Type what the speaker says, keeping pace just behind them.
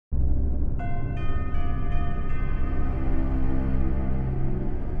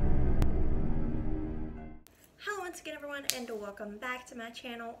once again everyone, and welcome back to my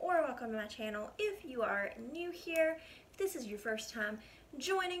channel, or welcome to my channel if you are new here. If this is your first time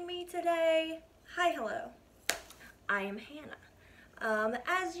joining me today, hi, hello, I am Hannah.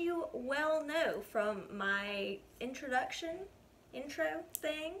 As you well know from my intro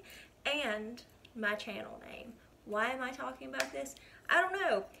thing and my channel name. Why am I talking about this? I don't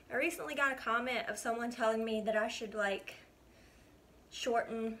know. I recently got a comment of someone telling me that I should like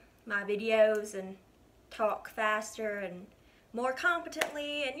shorten my videos and talk faster and more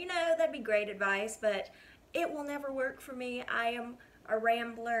competently, and you know, that'd be great advice, but it will never work for me. I am a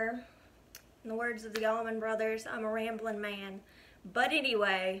rambler. In the words of the Allman Brothers, I'm a rambling man. But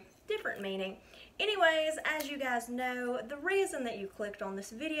anyway, different meaning. Anyways, as you guys know, the reason that you clicked on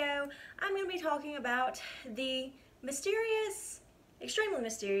this video, I'm going to be talking about the mysterious, extremely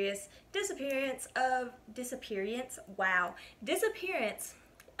mysterious disappearance of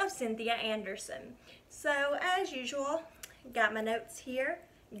Cynthia Anderson. So as usual, got my notes here.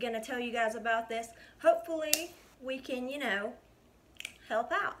 I'm going to tell you guys about this. Hopefully we can, you know,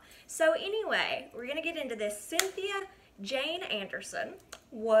 help out. So anyway, we're going to get into this. Cynthia Jane Anderson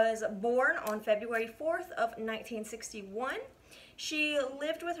was born on February 4th of 1961. She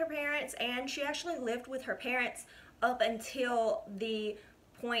lived with her parents, and she actually lived with her parents up until the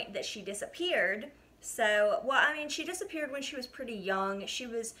point that she disappeared. So, well, I mean, she disappeared when she was pretty young. She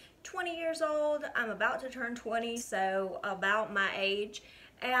was 20 years old. I'm about to turn 20, so about my age.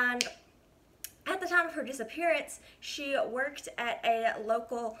 And at the time of her disappearance, she worked at a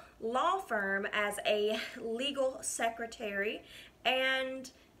local law firm as a legal secretary. And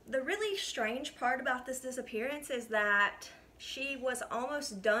the really strange part about this disappearance is that she was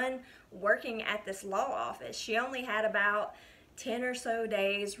almost done working at this law office. She only had about 10 or so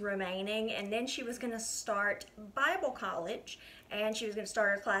days remaining, and then she was going to start Bible college, and she was going to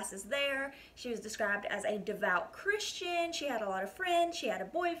start her classes there. She was described as a devout Christian. She had a lot of friends. She had a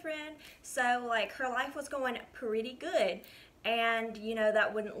boyfriend. So, like, her life was going pretty good. And, you know,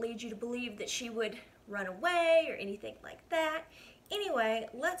 that wouldn't lead you to believe that she would run away or anything like that. Anyway,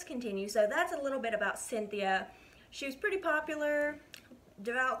 let's continue. So that's a little bit about Cynthia. She was pretty popular,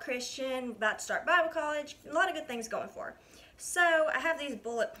 devout Christian, about to start Bible college, a lot of good things going for her. So I have these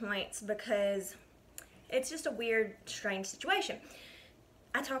bullet points because it's just a weird, strange situation.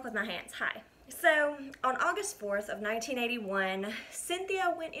 I talk with my hands. Hi. So on August 4th of 1981,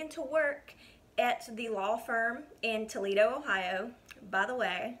 Cynthia went into work at the law firm in Toledo, Ohio. By the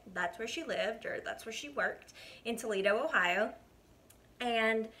way, that's where she lived, or that's where she worked, in Toledo, Ohio.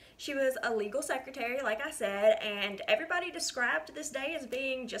 And she was a legal secretary, like I said, and everybody described this day as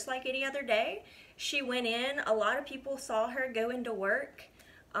being just like any other day. She went in, a lot of people saw her go into work.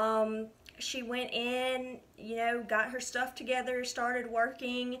 She went in, you know, got her stuff together, started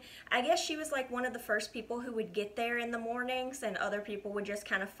working. I guess she was like one of the first people who would get there in the mornings, and other people would just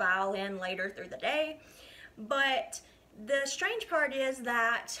kind of file in later through the day. But the strange part is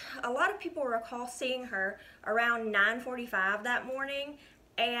that a lot of people recall seeing her around 9:45 that morning,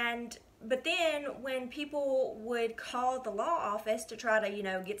 but then when people would call the law office to try to, you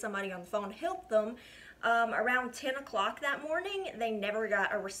know, get somebody on the phone to help them, around 10 o'clock that morning, they never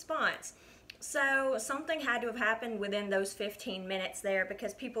got a response. So something had to have happened within those 15 minutes there,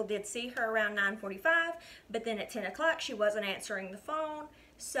 because people did see her around 9:45, but then at 10 o'clock she wasn't answering the phone.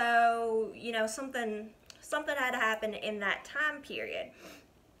 So, you know, something had to happen in that time period.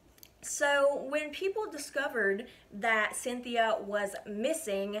 So when people discovered that Cynthia was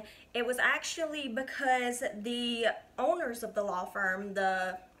missing, it was actually because the owners of the law firm,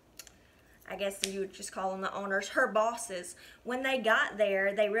 I guess you would just call them the owners, her bosses, when they got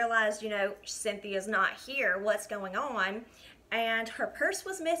there, they realized, you know, Cynthia's not here, what's going on? And her purse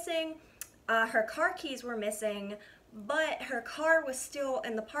was missing, her car keys were missing, but her car was still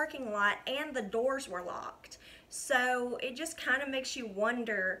in the parking lot and the doors were locked. So it just kind of makes you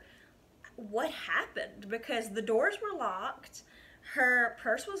wonder what happened, because the doors were locked, her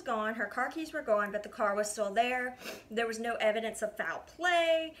purse was gone, her car keys were gone, but the car was still there. There was no evidence of foul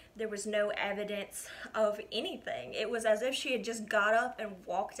play. There was no evidence of anything. It was as if she had just got up and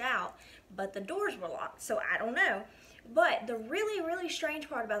walked out, but the doors were locked. So I don't know. But the really, really strange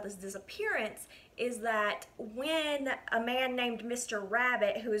part about this disappearance is that when a man named Mr.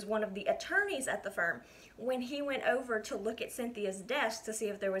 Rabbit, who is one of the attorneys at the firm, when he went over to look at Cynthia's desk to see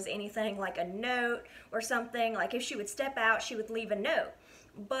if there was anything like a note or something, like if she would step out, she would leave a note.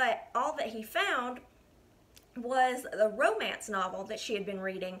 But all that he found was a romance novel that she had been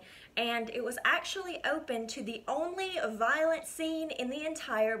reading, and it was actually open to the only violent scene in the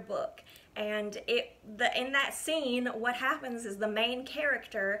entire book. And in that scene, what happens is the main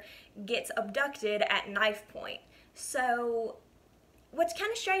character gets abducted at knife point. So what's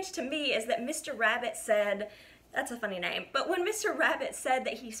kind of strange to me is that Mr. Rabbit said, that's a funny name, but when Mr. Rabbit said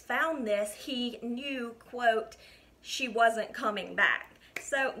that he's found this, he knew, quote, she wasn't coming back.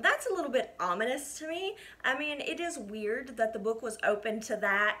 So that's a little bit ominous to me. I mean, it is weird that the book was open to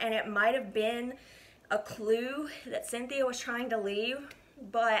that, and it might have been a clue that Cynthia was trying to leave,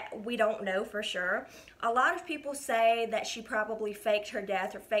 but we don't know for sure. A lot of people say that she probably faked her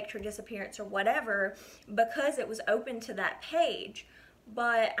death or faked her disappearance or whatever because it was open to that page.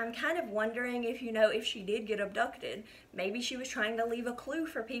 But I'm kind of wondering if, you know, if she did get abducted, maybe she was trying to leave a clue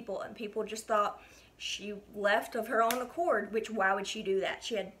for people and people just thought she left of her own accord, which why would she do that?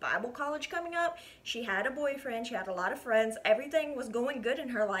 She had Bible college coming up, she had a boyfriend, she had a lot of friends, everything was going good in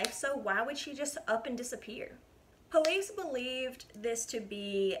her life, so why would she just up and disappear? Police believed this to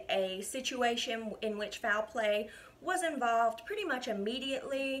be a situation in which foul play was involved pretty much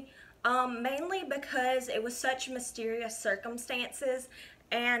immediately, mainly because it was such mysterious circumstances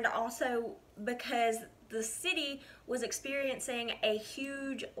and also because the city was experiencing a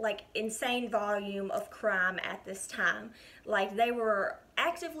huge, like, insane volume of crime at this time. Like, they were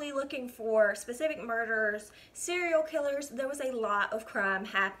actively looking for specific murderers, serial killers. There was a lot of crime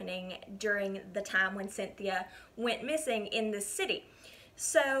happening during the time when Cynthia went missing in this city.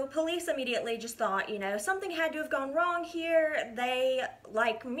 So police immediately just thought, you know, something had to have gone wrong here. They,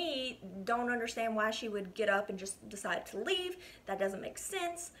 like me, don't understand why she would get up and just decide to leave. That doesn't make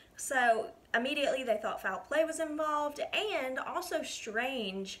sense. So immediately they thought foul play was involved, and also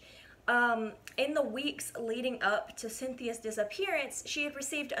strange, in the weeks leading up to Cynthia's disappearance, she had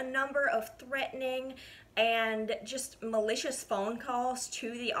received a number of threatening and just malicious phone calls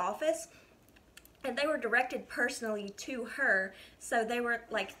to the office. And they were directed personally to her, so they were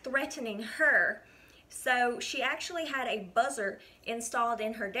like threatening her. So she actually had a buzzer installed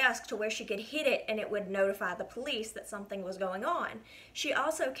in her desk to where she could hit it and it would notify the police that something was going on. She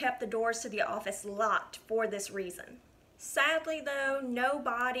also kept the doors to the office locked for this reason. Sadly though, no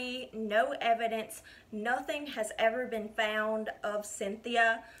body, no evidence, nothing has ever been found of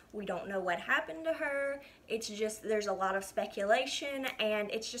Cynthia. We don't know what happened to her. It's just, there's a lot of speculation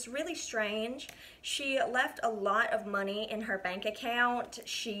and it's just really strange. She left a lot of money in her bank account.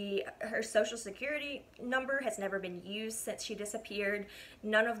 Her social security number has never been used since she disappeared.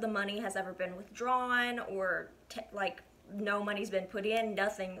 None of the money has ever been withdrawn or no money's been put in,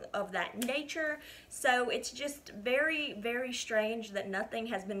 nothing of that nature. So it's just very, very strange that nothing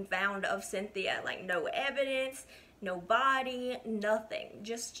has been found of Cynthia. Like, no evidence, no body, nothing,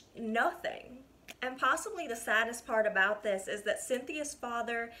 just nothing. And possibly the saddest part about this is that Cynthia's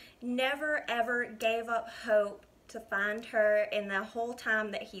father never ever gave up hope to find her in the whole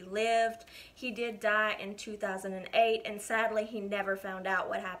time that he lived. He did die in 2008, and sadly he never found out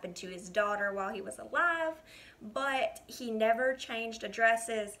what happened to his daughter while he was alive, but he never changed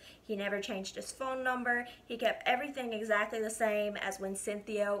addresses, he never changed his phone number, he kept everything exactly the same as when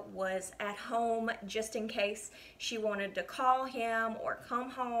Cynthia was at home, just in case she wanted to call him or come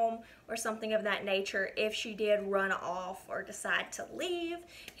home or something of that nature if she did run off or decide to leave.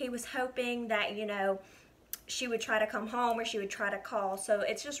 He was hoping that, you know, she would try to come home or she would try to call. So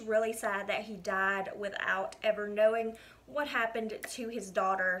it's just really sad that he died without ever knowing what happened to his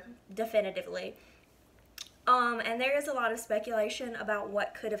daughter definitively. And there is a lot of speculation about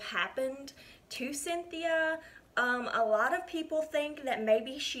what could have happened to Cynthia. A lot of people think that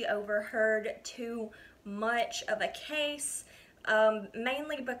maybe she overheard too much of a case,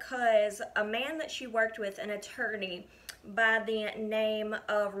 mainly because a man that she worked with, an attorney by the name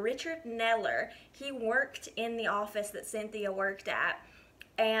of Richard Neller, he worked in the office that Cynthia worked at,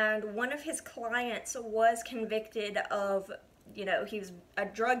 and one of his clients was convicted of, you know, he was a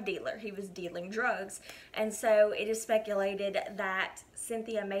drug dealer, he was dealing drugs, and so it is speculated that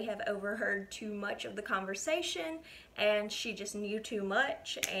Cynthia may have overheard too much of the conversation and she just knew too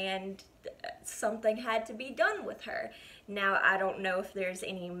much and something had to be done with her. Now, I don't know if there's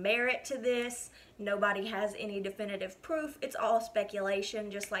any merit to this. Nobody has any definitive proof. It's all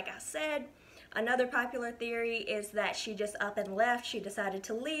speculation, just like I said. Another popular theory is that she just up and left. She decided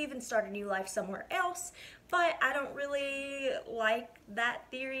to leave and start a new life somewhere else. But I don't really like that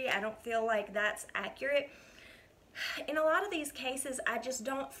theory. I don't feel like that's accurate. In a lot of these cases, I just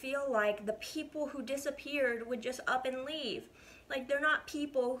don't feel like the people who disappeared would just up and leave. Like, they're not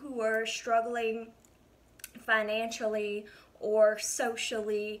people who are struggling financially or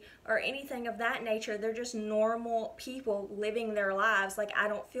socially or anything of that nature. They're just normal people living their lives. Like, I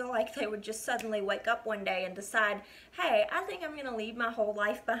don't feel like they would just suddenly wake up one day and decide, hey, I think I'm gonna leave my whole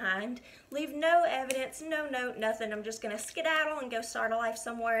life behind, leave no evidence, no note, nothing. I'm just gonna skedaddle and go start a life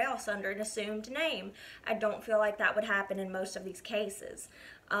somewhere else under an assumed name. I don't feel like that would happen in most of these cases.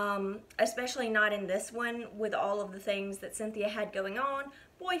 Especially not in this one, with all of the things that Cynthia had going on.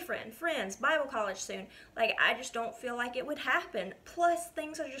 Boyfriend, friends, Bible college soon. Like, I just don't feel like it would happen. Plus,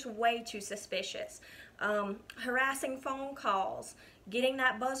 things are just way too suspicious. Harassing phone calls, getting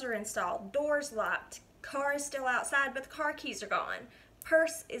that buzzer installed, doors locked, car is still outside but the car keys are gone,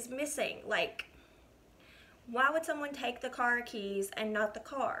 purse is missing. Like, why would someone take the car keys and not the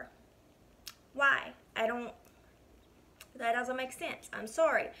car? Why? That doesn't make sense. I'm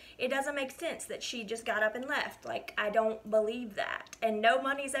sorry. It doesn't make sense that she just got up and left. Like, I don't believe that. And no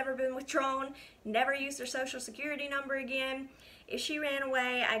money's ever been withdrawn, never used her social security number again. If she ran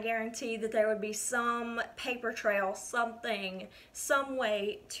away, I guarantee that there would be some paper trail, something, some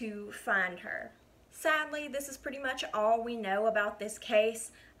way to find her. Sadly, this is pretty much all we know about this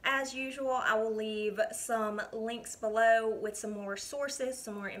case. As usual, I will leave some links below with some more sources,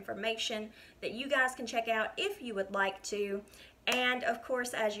 some more information that you guys can check out if you would like to. And of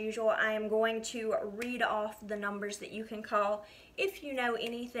course, as usual, I am going to read off the numbers that you can call if you know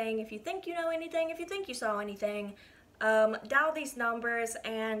anything, if you think you know anything, if you think you saw anything. Dial these numbers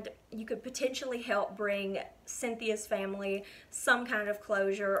and you could potentially help bring Cynthia's family some kind of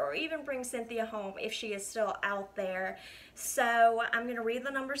closure, or even bring Cynthia home if she is still out there. So I'm going to read the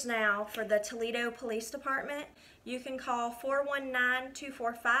numbers now. For the Toledo Police Department, you can call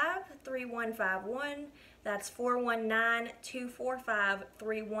 419-245-3151. That's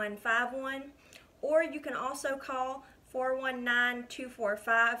 419-245-3151. Or you can also call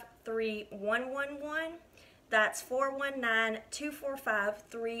 419-245-3111. That's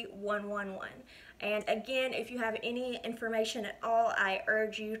 419-245-3111. And again, if you have any information at all, I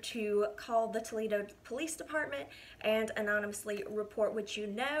urge you to call the Toledo Police Department and anonymously report what you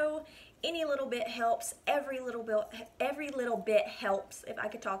know. Any little bit helps. Every little bit helps. If I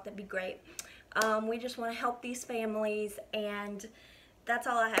could talk, that'd be great. We just want to help these families, and that's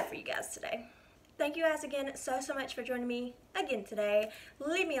all I have for you guys today. Thank you guys again so much for joining me again today.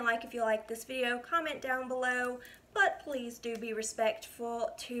 Leave me a like if you like this video, comment down below, but please do be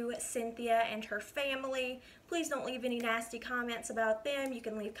respectful to Cynthia and her family. Please don't leave any nasty comments about them. You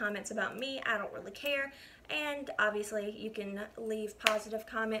can leave comments about me, I don't really care. And obviously you can leave positive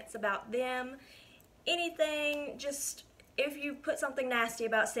comments about them. Anything, just if you put something nasty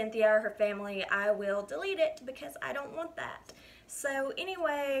about Cynthia or her family, I will delete it because I don't want that. So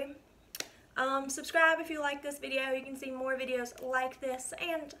anyway, subscribe if you like this video. You can see more videos like this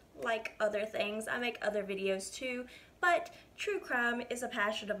and like other things. I make other videos too, but true crime is a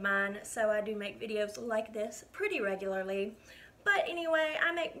passion of mine, so I do make videos like this pretty regularly. But anyway,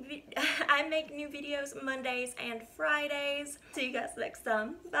 I make new videos Mondays and Fridays. See you guys next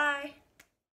time. Bye.